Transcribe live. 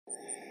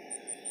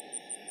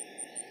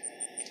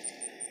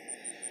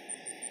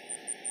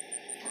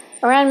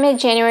Around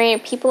mid-January,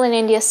 people in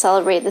India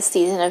celebrate the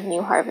season of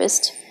new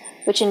harvest,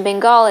 which in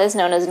Bengal is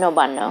known as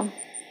Nobanno.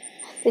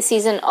 This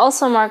season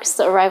also marks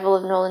the arrival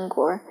of Nolen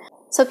gur,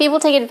 so people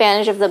take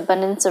advantage of the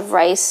abundance of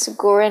rice,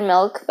 gur, and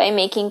milk by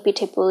making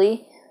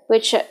pitepuli,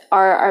 which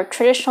are our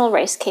traditional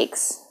rice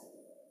cakes.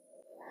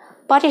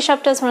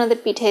 Patishapta is one of the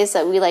pites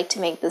that we like to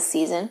make this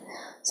season,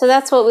 so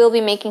that's what we'll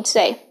be making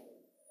today.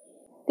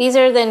 These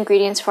are the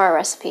ingredients for our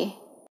recipe.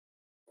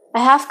 A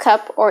half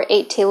cup or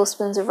 8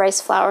 tablespoons of rice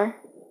flour,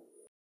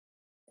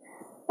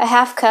 a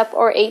half cup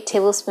or 8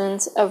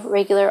 tablespoons of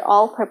regular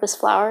all-purpose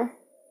flour,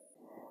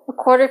 a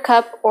quarter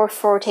cup or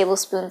 4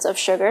 tablespoons of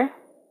sugar,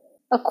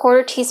 a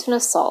quarter teaspoon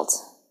of salt.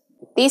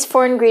 These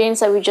 4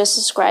 ingredients that we just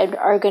described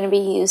are going to be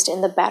used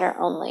in the batter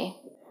only.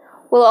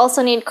 We'll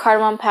also need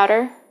cardamom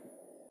powder,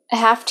 a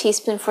half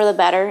teaspoon for the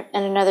batter,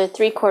 and another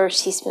 3/4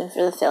 teaspoon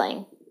for the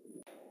filling,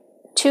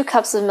 2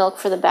 cups of milk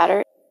for the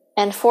batter,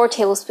 and 4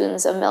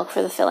 tablespoons of milk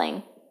for the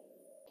filling.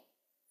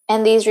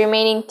 And these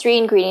remaining 3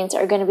 ingredients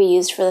are going to be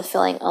used for the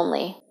filling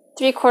only.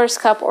 3/4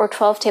 cup or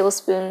 12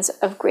 tablespoons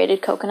of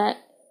grated coconut,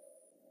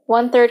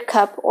 1/3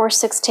 cup or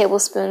 6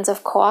 tablespoons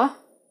of Khoa,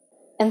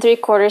 and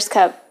 3/4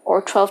 cup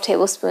or 12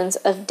 tablespoons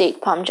of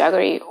date palm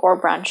jaggery or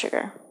brown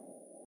sugar.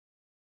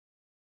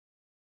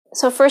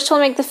 So first we'll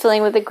make the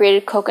filling with the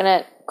grated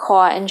coconut,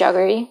 Khoa, and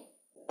jaggery.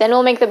 Then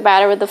we'll make the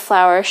batter with the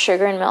flour,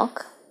 sugar, and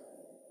milk.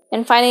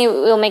 And finally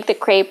we'll make the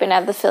crepe and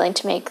add the filling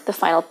to make the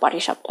final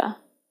patishapta.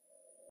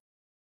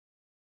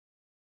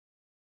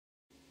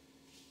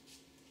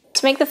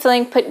 To make the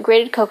filling, put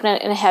grated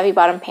coconut in a heavy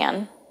bottom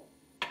pan.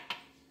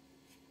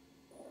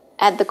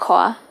 Add the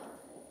Khoa.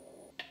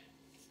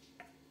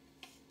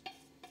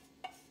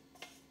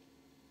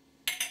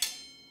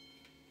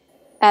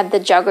 Add the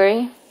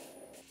jaggery,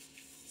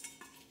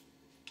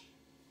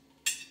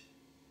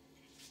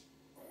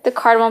 the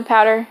cardamom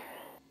powder,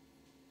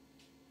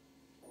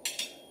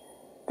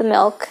 the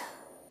milk,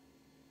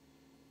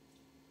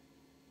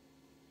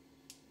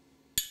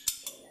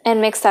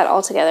 and mix that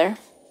all together.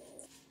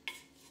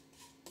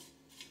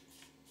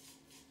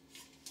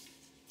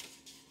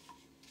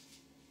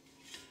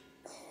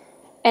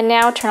 And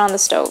now turn on the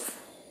stove.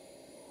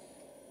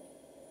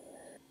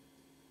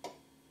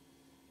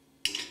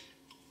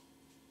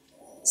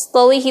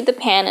 Slowly heat the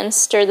pan and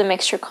stir the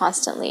mixture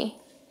constantly.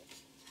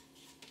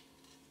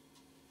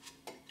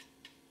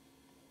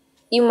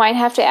 You might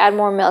have to add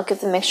more milk if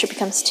the mixture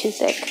becomes too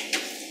thick.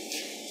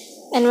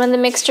 And when the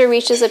mixture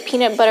reaches a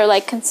peanut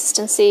butter-like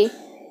consistency,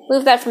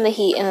 move that from the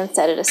heat and then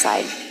set it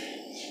aside.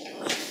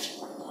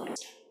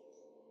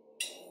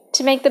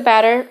 To make the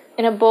batter,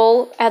 in a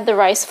bowl, add the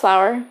rice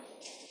flour,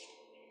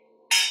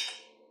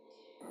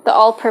 the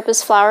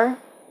all-purpose flour,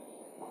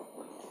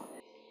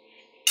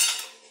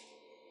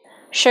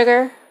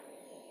 sugar,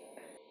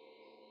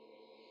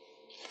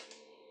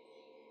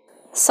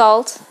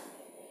 salt,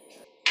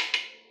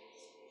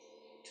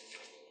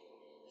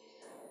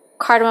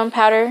 cardamom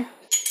powder,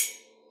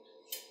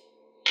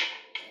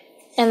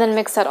 and then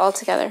mix that all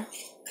together.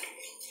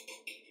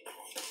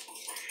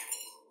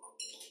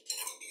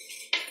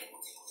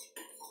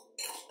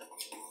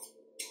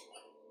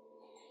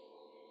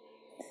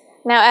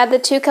 Now add the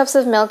 2 cups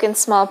of milk in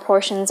small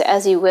portions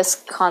as you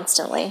whisk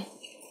constantly.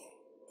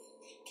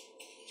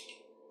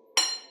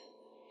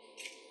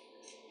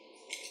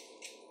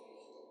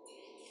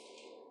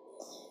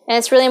 And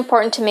it's really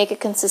important to make a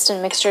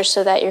consistent mixture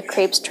so that your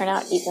crepes turn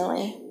out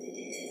evenly.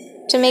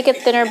 To make a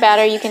thinner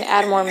batter, you can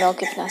add more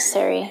milk if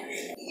necessary.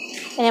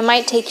 And it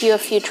might take you a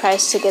few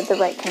tries to get the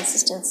right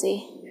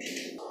consistency.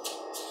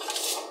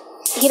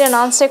 Heat a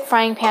nonstick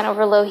frying pan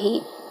over low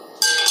heat.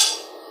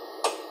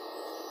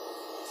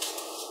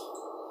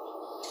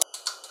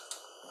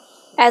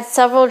 Add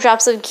several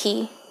drops of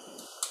ghee,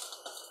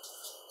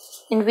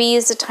 and we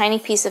used a tiny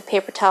piece of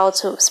paper towel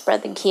to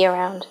spread the ghee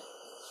around.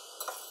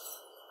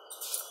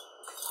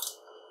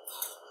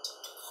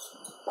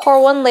 Pour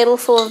 1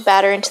 ladleful of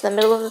batter into the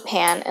middle of the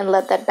pan and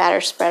let that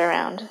batter spread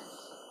around.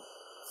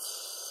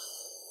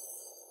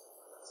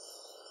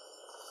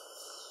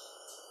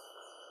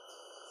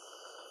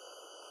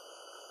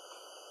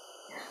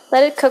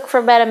 Let it cook for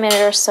about a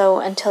minute or so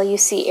until you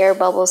see air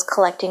bubbles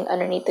collecting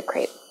underneath the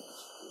crepe.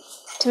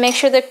 To make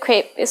sure the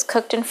crepe is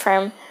cooked and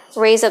firm,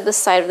 raise up the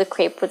side of the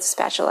crepe with a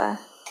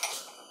spatula.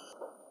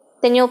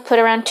 Then you'll put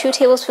around 2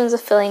 tablespoons of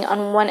filling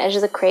on one edge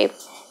of the crepe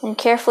and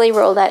carefully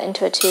roll that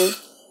into a tube.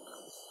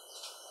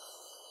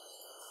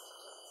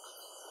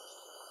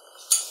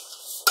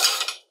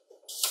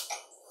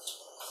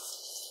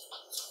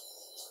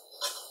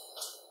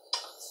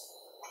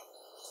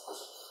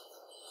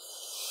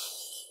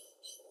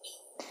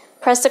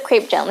 Press the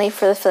crepe gently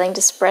for the filling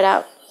to spread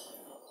out.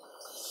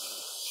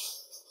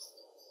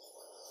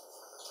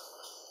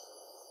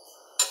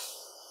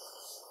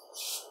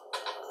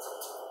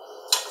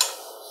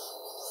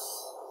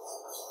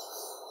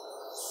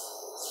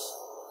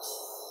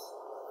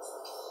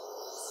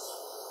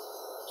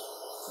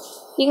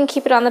 You can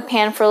keep it on the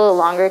pan for a little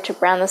longer to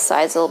brown the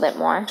sides a little bit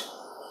more.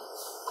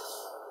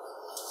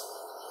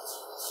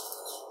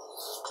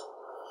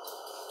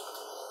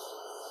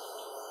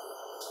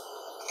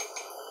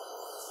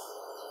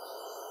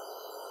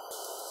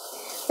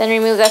 Then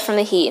remove that from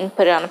the heat and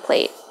put it on a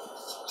plate.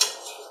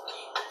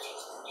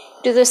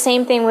 Do the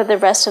same thing with the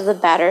rest of the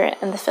batter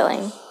and the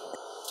filling.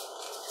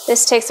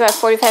 This takes about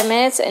 45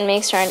 minutes and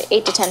makes around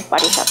 8 to 10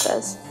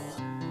 patishaptas.